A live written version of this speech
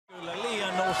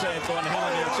usein tuonne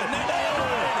Heleniuksen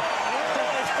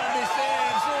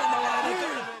toistamiseen.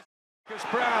 Suomalainen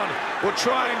Brown will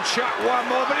try and chuck one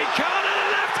more, but he can't, and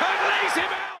the left hook lays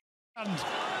him out.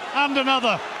 And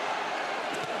another.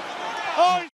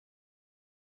 Oh!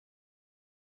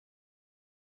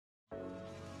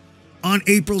 On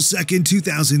April 2nd,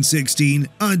 2016,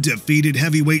 undefeated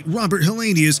heavyweight Robert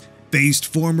Helenius faced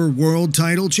former world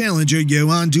title challenger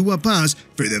Johan Duhaupas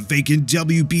for the vacant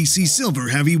WBC silver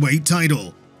heavyweight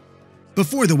title.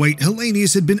 Before the weight,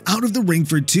 Helenius had been out of the ring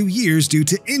for 2 years due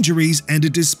to injuries and a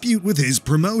dispute with his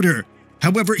promoter.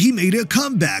 However, he made a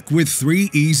comeback with 3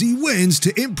 easy wins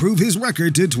to improve his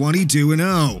record to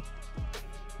 22-0.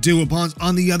 Duhaupas,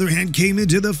 on the other hand, came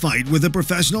into the fight with a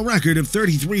professional record of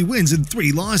 33 wins and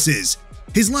 3 losses.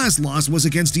 His last loss was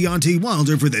against Deontay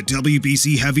Wilder for the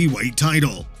WBC heavyweight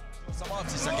title.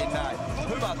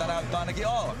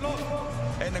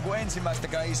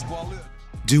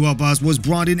 Duhaupas was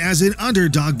brought in as an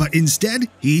underdog, but instead,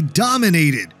 he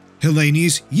dominated.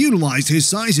 Helenius utilized his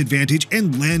size advantage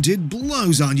and landed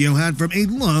blows on Johan from a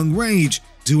long range.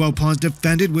 Duhaupas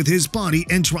defended with his body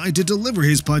and tried to deliver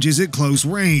his punches at close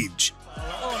range.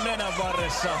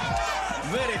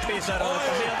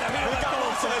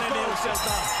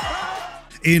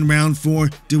 In round 4,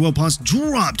 Duhaupas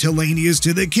dropped Helenius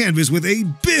to the canvas with a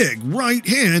big right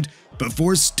hand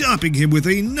before stopping him with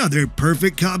another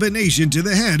perfect combination to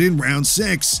the head in round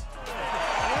 6.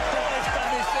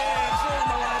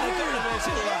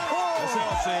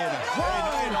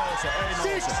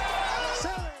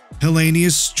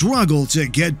 Helenius struggled to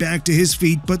get back to his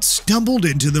feet but stumbled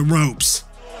into the ropes.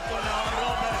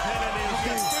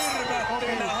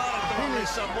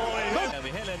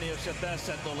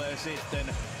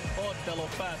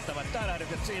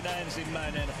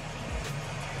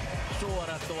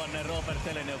 Suora tuonne Robert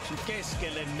Heleniuksen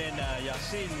keskelle nenää ja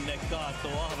sinne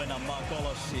kaatuu Ahvenanmaan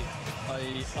kolossi.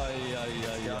 Ai.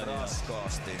 Ja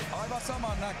raskaasti. Aivan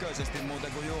samannäköisesti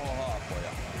muuten kuin Juho Haapoja.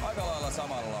 Aika lailla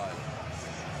samanlailla.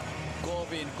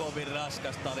 Kovin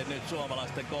raskasta oli nyt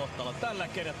suomalaisten kohtalo. Tällä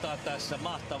kertaa tässä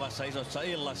mahtavassa isossa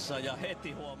illassa ja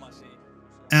heti huomasi.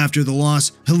 After the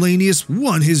loss, Helenius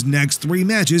won his next 3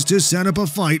 matches to set up a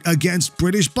fight against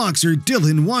British boxer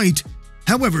Dillian Whyte.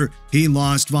 However, he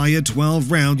lost via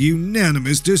 12-round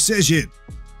unanimous decision.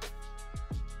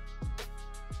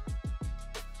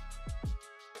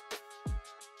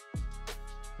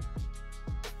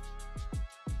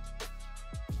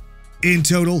 In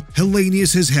total,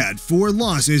 Helenius has had 4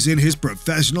 losses in his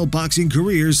professional boxing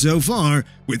career so far,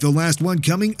 with the last one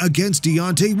coming against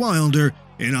Deontay Wilder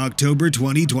in October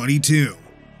 2022.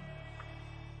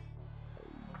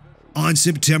 On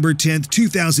September 10,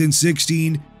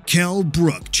 2016, Kell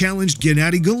Brook challenged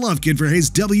Gennady Golovkin for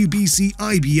his WBC,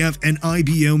 IBF, and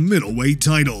IBO middleweight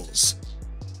titles.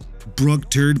 Brook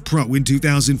turned pro in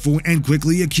 2004 and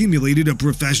quickly accumulated a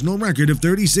professional record of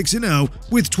 36-0,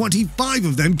 with 25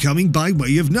 of them coming by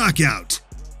way of knockout.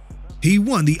 He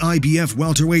won the IBF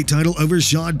welterweight title over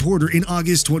Sean Porter in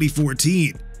August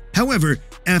 2014. However,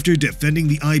 after defending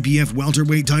the IBF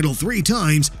welterweight title 3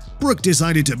 times, Brook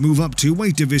decided to move up 2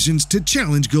 weight divisions to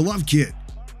challenge Golovkin.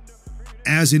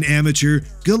 As an amateur,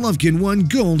 Golovkin won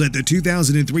gold at the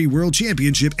 2003 World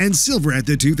Championship and silver at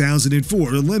the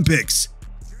 2004 Olympics.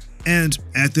 And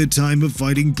at the time of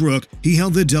fighting Brook, he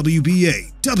held the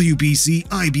WBA, WBC,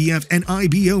 IBF, and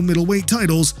IBO middleweight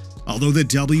titles, although the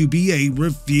WBA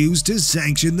refused to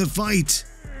sanction the fight.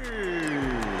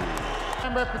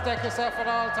 Remember, protect yourself at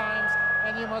all times,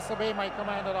 and you must obey my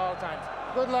command at all times.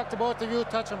 Good luck to both of you.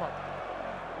 Touch them up.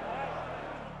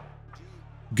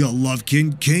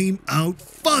 Golovkin came out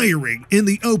firing in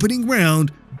the opening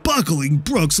round, buckling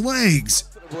Brook's legs.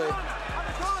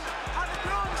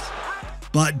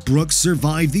 But Brook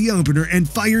survived the opener and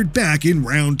fired back in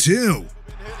round 2.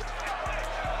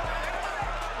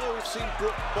 We've seen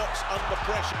Brook box under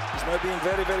pressure. He's now being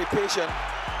very patient.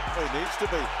 Oh, he needs to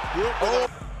be. Brook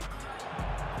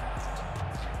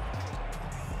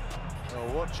oh,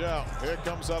 watch out. Here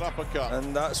comes that uppercut.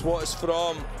 And that's what it's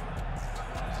from.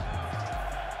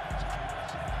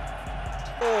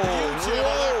 Beauty of a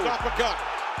left uppercut.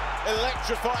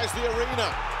 Electrifies the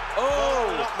arena.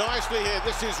 Up nicely here.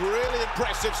 This is really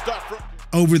impressive stuff.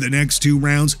 Over the next 2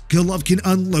 rounds, Golovkin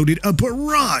unloaded a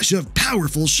barrage of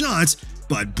powerful shots,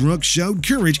 but Brook showed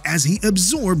courage as he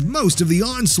absorbed most of the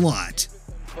onslaught.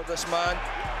 For this man.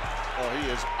 Oh, he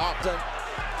is up.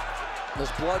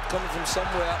 There's blood coming from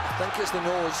somewhere. I think it's the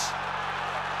nose.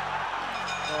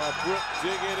 Oh, Brook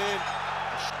digging in.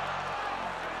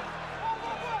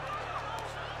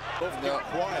 Both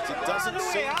quiet. It doesn't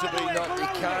seem to be. He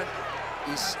can't.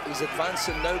 He's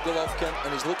advancing now, Golovkin,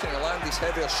 and he's looking to land these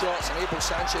heavier shots, and Abel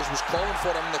Sanchez was calling for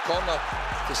him in the corner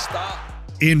to start.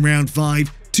 In round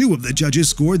 5, 2 of the judges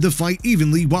scored the fight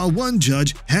evenly, while one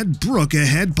judge had Brook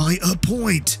ahead by a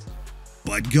point.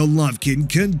 But Golovkin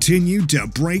continued to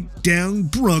break down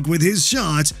Brook with his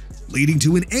shots, leading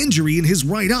to an injury in his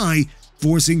right eye,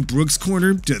 forcing Brook's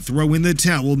corner to throw in the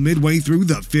towel midway through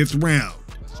the 5th round.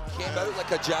 Came out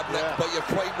like a jab, Nick, but you're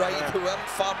quite right, we weren't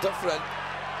far different.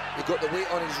 He got the weight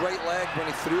on his right leg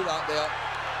when he threw that there.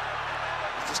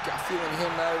 He's just got a feeling here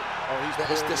now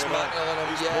that he's dismantling him.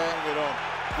 He's pouring it on.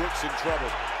 Brook's in trouble.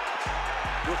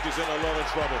 Brook is in a lot of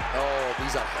trouble. Oh,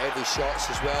 these are heavy shots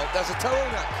as well. There's a towel,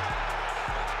 Nick.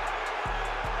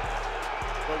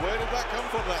 But where did that come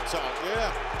from that time? Yeah.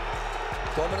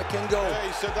 Dominic Ingle. Yeah,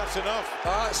 he said that's enough.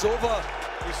 Ah, it's over.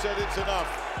 He said it's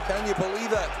enough. Can you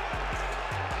believe it?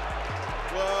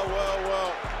 Well.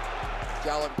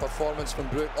 Gallant performance from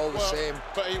Brook, all the same.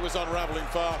 But he was unravelling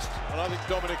fast, and I think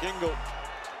Dominic Ingle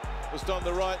has done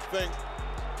the right thing.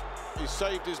 He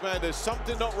saved his man. There's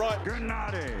something not right.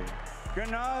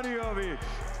 Gennadiovic,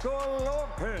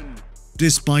 Golovkin.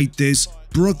 Despite this,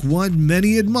 Brook won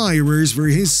many admirers for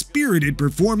his spirited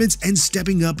performance and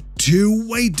stepping up 2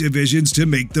 weight divisions to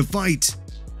make the fight.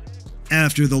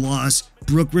 After the loss,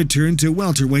 Brook returned to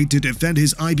welterweight to defend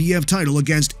his IBF title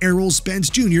against Errol Spence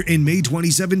Jr. in May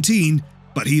 2017,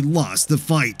 but he lost the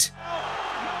fight.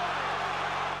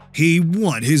 He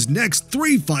won his next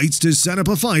 3 fights to set up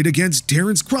a fight against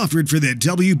Terence Crawford for the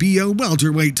WBO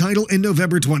welterweight title in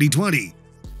November 2020.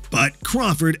 But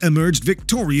Crawford emerged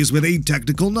victorious with a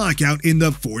technical knockout in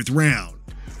the 4th round.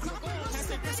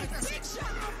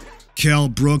 Kell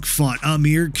Brook fought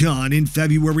Amir Khan in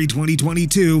February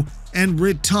 2022 and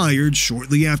retired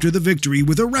shortly after the victory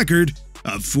with a record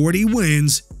of 40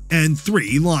 wins and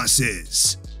 3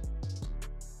 losses.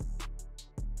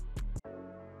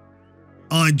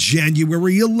 On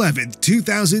January 11,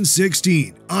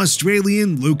 2016,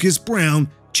 Australian Lucas Brown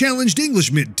challenged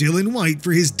Englishman Dylan White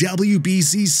for his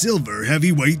WBC silver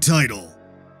heavyweight title.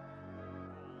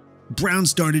 Brown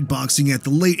started boxing at the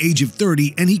late age of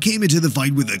 30, and he came into the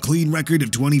fight with a clean record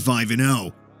of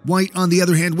 25-0. White, on the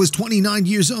other hand, was 29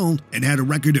 years old and had a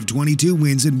record of 22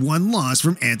 wins and 1 loss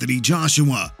from Anthony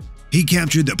Joshua. He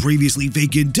captured the previously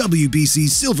vacant WBC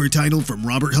silver title from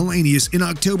Robert Helenius in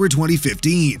October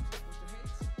 2015.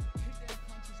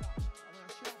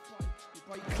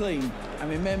 Clean, and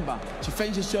remember to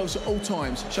defend yourselves at all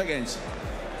times. Shake hands.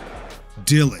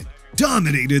 Dylan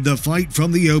dominated the fight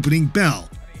from the opening bell.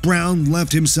 Brown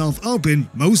left himself open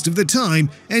most of the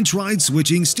time and tried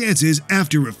switching stances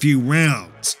after a few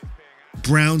rounds.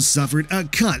 Brown suffered a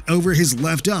cut over his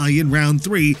left eye in round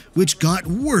 3, which got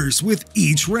worse with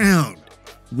each round.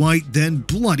 White then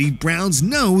bloodied Brown's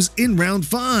nose in round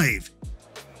 5.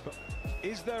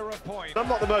 Is there a point? I'm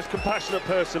not the most compassionate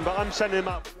person, but I'm sending him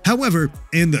up. However,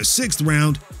 in the 6th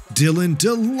round, Dylan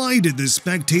delighted the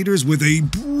spectators with a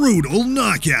brutal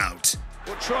knockout.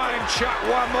 We'll try and chuck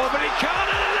one more, but he can't,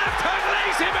 and the left hook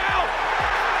lays him out!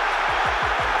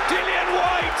 Dillian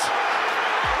White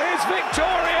is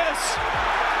victorious!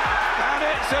 And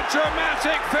it's a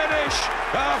dramatic finish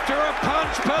after a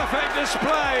punch-perfect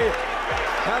display.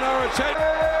 And our attention...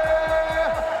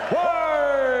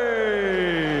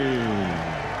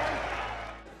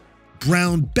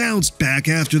 Brown bounced back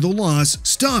after the loss,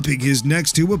 stopping his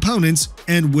next 2 opponents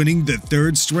and winning the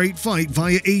 3rd straight fight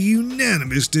via a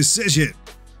unanimous decision.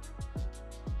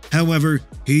 However,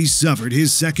 he suffered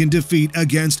his 2nd defeat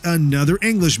against another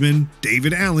Englishman,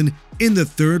 David Allen, in the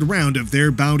 3rd round of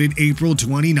their bout in April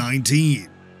 2019.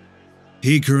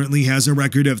 He currently has a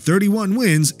record of 31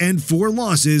 wins and 4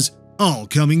 losses, all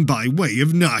coming by way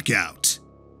of knockout.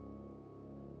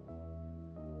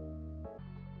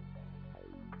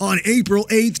 On April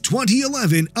 8,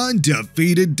 2011,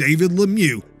 undefeated David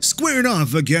Lemieux squared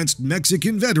off against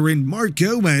Mexican veteran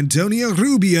Marco Antonio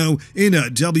Rubio in a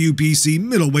WBC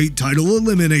middleweight title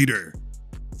eliminator.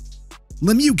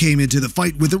 Lemieux came into the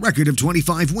fight with a record of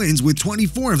 25 wins, with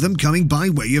 24 of them coming by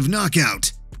way of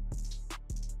knockout,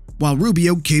 while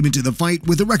Rubio came into the fight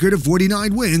with a record of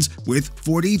 49 wins, with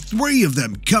 43 of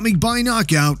them coming by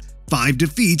knockout, 5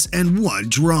 defeats and 1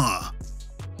 draw.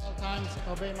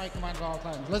 Obey my command at all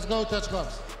times. Let's go, touch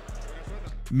gloves.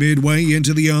 Midway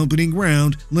into the opening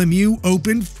round, Lemieux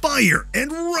opened fire and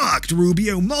rocked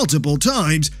Rubio multiple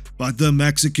times, but the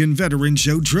Mexican veteran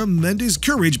showed tremendous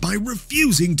courage by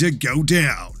refusing to go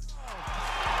down.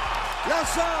 La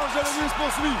charge de Lemieux se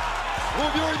poursuit.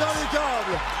 Rubio est dans les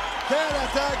câbles. Quelle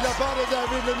attaque de la part de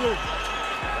David Lemieux.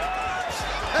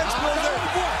 Explosé.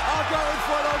 Encore une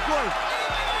fois dans le coin.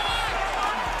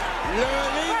 Le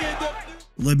ring est devenu...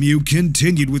 Lemieux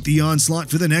continued with the onslaught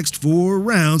for the next 4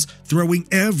 rounds, throwing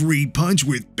every punch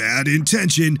with bad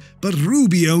intention, but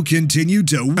Rubio continued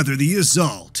to weather the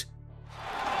assault.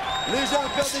 Les gens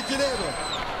perdent l'équilibre.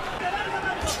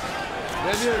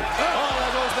 Lemieux. Oh, la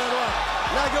gauche de droite.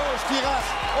 La gauche qui rate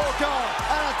au corps,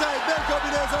 à la tête. Belle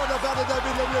combinaison de la part de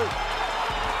David Lemieux.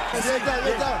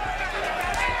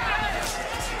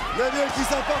 Lemieux qui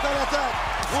s'emporte à l'attaque.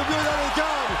 Rubio dans les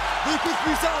câbles. Des coups de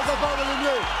puissance de la part de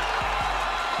Lemieux.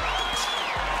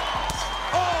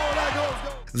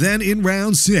 Then in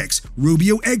round 6,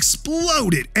 Rubio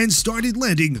exploded and started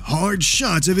landing hard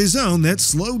shots of his own that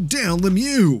slowed down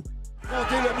Lemieux.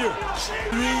 Montez Lemieux.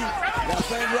 Lui, la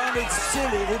fin de round est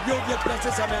difficile et Rubio vient de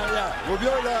placer sa main arrière.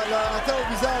 Rubio la tête au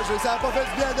visage et ça n'a pas fait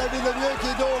du bien à David Lemieux qui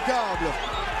est dos au câble.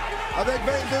 Avec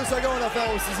 22 secondes à faire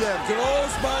au 6e.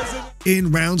 Grosse base.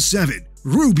 In round 7,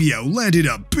 Rubio landed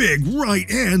a big right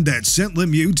hand that sent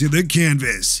Lemieux to the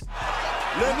canvas.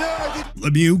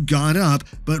 Lemieux got up,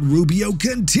 but Rubio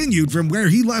continued from where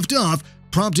he left off,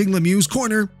 prompting Lemieux's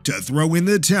corner to throw in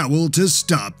the towel to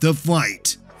stop the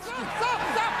fight.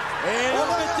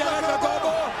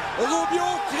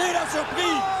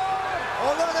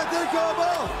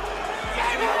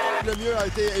 Lemieux a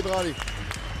été ébranlé.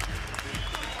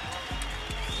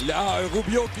 Là,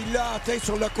 Rubio qui l'a atteint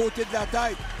sur le côté de la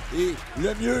tête. Et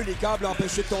Lemieux, les câbles l'ont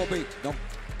empêché de tomber. Donc,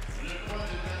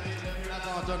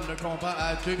 abandonne le combat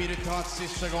à 2 minutes 36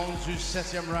 secondes du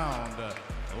 7e round.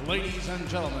 Ladies and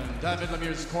gentlemen, David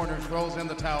Lemieux's corner throws in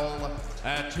the towel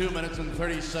at 2 minutes and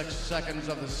 36 seconds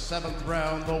of the 7th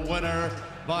round. The winner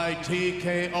by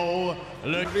TKO.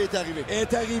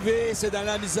 Est arrivé, c'est dans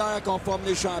la misère qu'on forme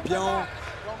les champions.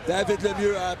 David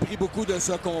Lemieux a appris beaucoup de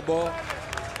ce combat,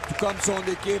 tout comme son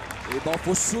équipe. Et bon,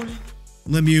 faut souligner.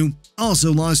 Lemieux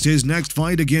also lost his next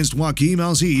fight against Joaquim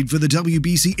Alcide for the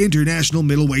WBC International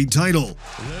Middleweight title.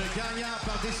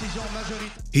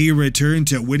 He returned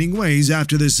to winning ways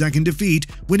after the second defeat,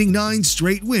 winning 9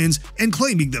 straight wins and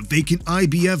claiming the vacant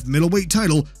IBF middleweight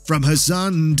title from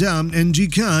Hassan Ndam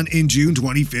Njikan in June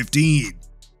 2015.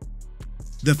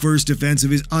 The first defense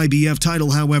of his IBF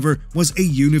title, however, was a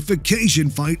unification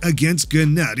fight against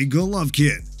Gennady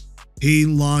Golovkin. He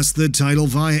lost the title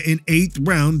via an 8th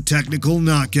round technical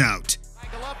knockout.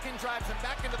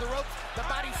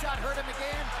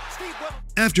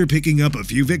 After picking up a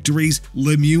few victories,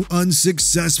 Lemieux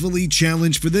unsuccessfully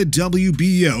challenged for the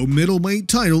WBO middleweight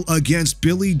title against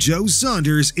Billy Joe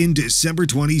Saunders in December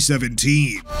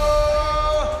 2017.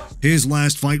 His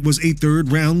last fight was a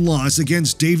 3rd round loss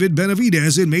against David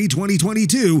Benavidez in May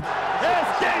 2022,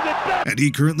 and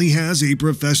he currently has a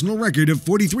professional record of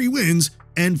 43 wins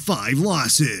and 5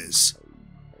 losses.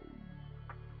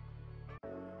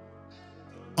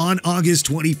 On August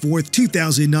 24,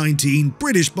 2019,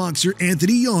 British boxer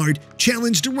Anthony Yarde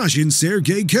challenged Russian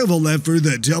Sergey Kovalev for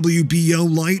the WBO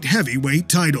light heavyweight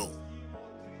title.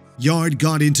 Yarde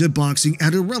got into boxing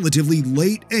at a relatively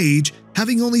late age,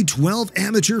 having only 12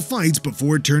 amateur fights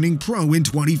before turning pro in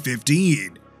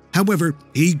 2015. However,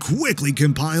 he quickly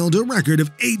compiled a record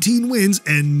of 18 wins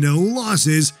and no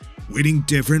losses, winning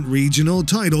different regional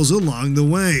titles along the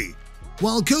way,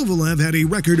 while Kovalev had a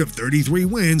record of 33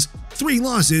 wins, 3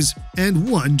 losses, and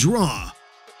 1 draw.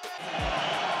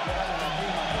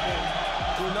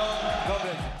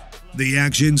 The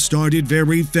action started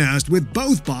very fast, with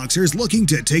both boxers looking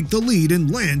to take the lead and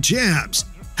land jabs.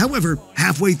 However,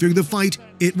 halfway through the fight,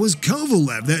 it was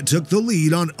Kovalev that took the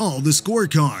lead on all the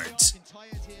scorecards.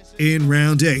 In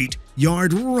round 8,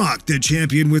 Yarde rocked the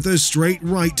champion with a straight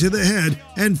right to the head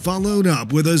and followed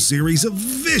up with a series of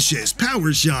vicious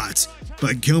power shots,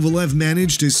 but Kovalev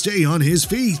managed to stay on his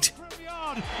feet.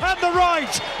 And the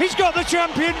right, he's got the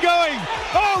champion going.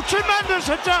 Oh, tremendous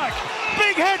attack.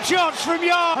 Big headshots from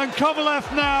Yarde. And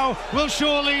Kovalev now will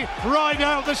surely ride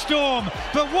out the storm.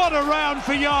 But what a round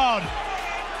for Yarde.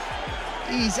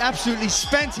 He's absolutely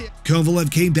spent it. Kovalev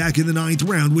came back in the 9th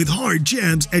round with hard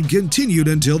jabs and continued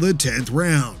until the 10th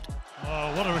round.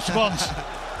 Oh, what a response.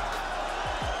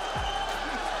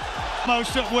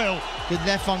 Most at will. Good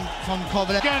left from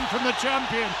Kovalev. Again from the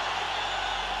champion.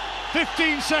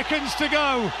 15 seconds to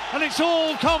go, and it's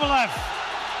all Kovalev.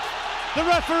 The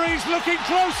referee's looking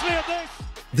closely at this.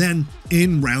 Then,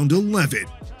 in round 11,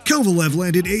 Kovalev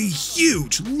landed a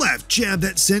huge left jab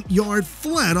that sent Yarde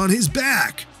flat on his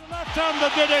back.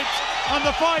 Left-hander did it, and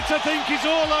the fight, I think, is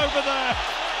all over there.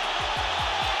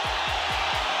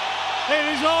 It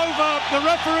is over. The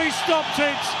referee stopped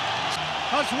it.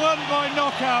 Has won by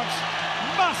knockout.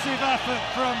 massive effort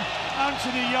from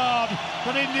Anthony Yard,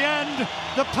 but in the end,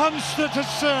 the punch that has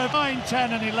served 9,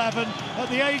 10 and 11 at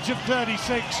the age of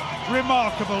 36,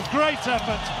 remarkable. Great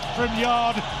effort from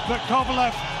Yard, but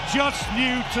Kovalev just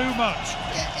knew too much.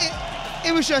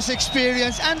 It was just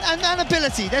experience and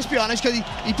ability, let's be honest, because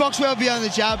he boxed well beyond the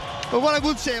jab. But what I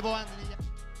would say about Anthony...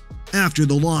 After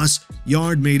the loss,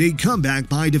 Yard made a comeback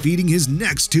by defeating his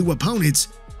next 2 opponents.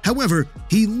 However,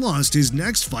 he lost his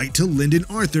next fight to Lyndon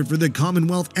Arthur for the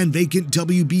Commonwealth and vacant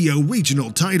WBO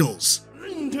regional titles.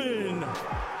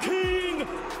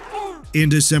 In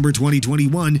December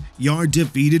 2021, Yard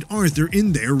defeated Arthur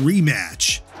in their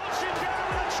rematch.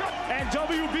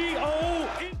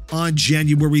 On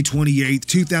January 28,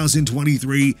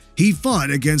 2023, he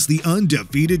fought against the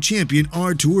undefeated champion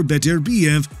Artur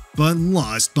Beterbiev, but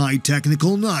lost by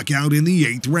technical knockout in the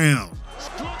 8th round.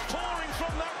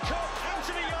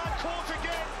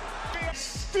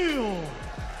 Still,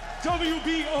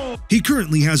 WBO. He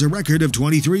currently has a record of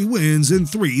 23 wins and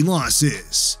 3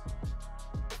 losses.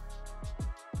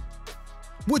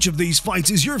 Which of these fights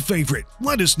is your favorite?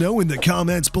 Let us know in the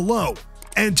comments below.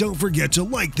 And don't forget to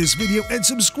like this video and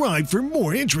subscribe for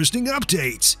more interesting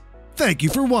updates. Thank you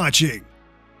for watching.